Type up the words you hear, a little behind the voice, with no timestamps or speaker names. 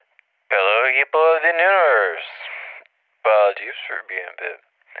people of the universe. Apologies for being a bit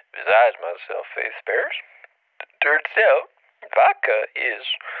besides myself, Faith Bears. Turns out, vodka is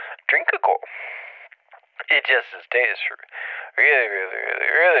drinkable. It just tastes really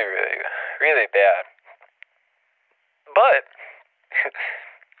bad. But,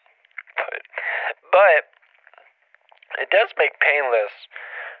 but, it does make painful.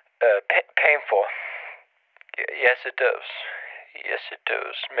 Yes, it does. Yes, it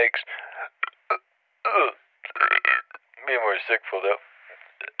does. Makes me more sick for though.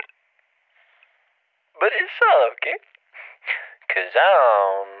 But it's all okay. Cause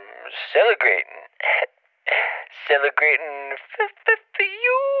I'm celebrating. Celebrating for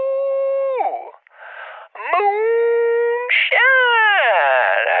you. Moonshine.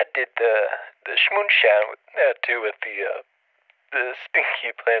 I did the schmoonshine too with the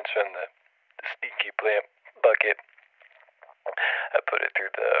stinky plants from the stinky plant bucket. I put it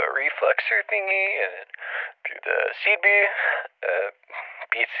through the reflexer thingy and through the seed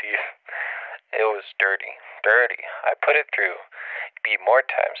beet seed. It was dirty. I put it through beet more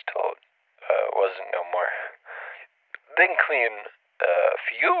times till it wasn't no more. Then clean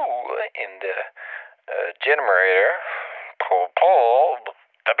fuel in the generator. Pull.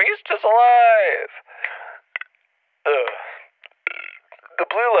 The beast is alive. The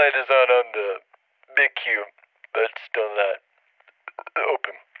blue light is on the big cube, but still not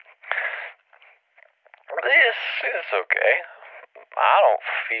open. This is okay. I don't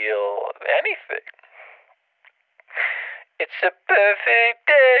feel anything. It's a perfect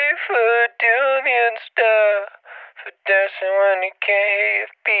day for doing stuff, for dancing when you can't hear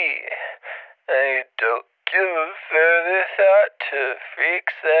your feet. And you don't give a further thought to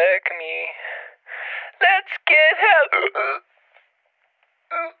freaks like me. Let's get help.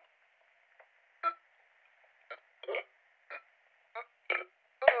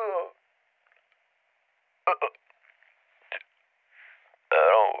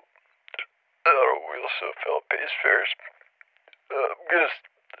 I don't real so felt pace first. I'm gonna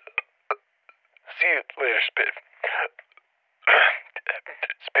see you later, Spit.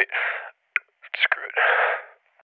 Spit.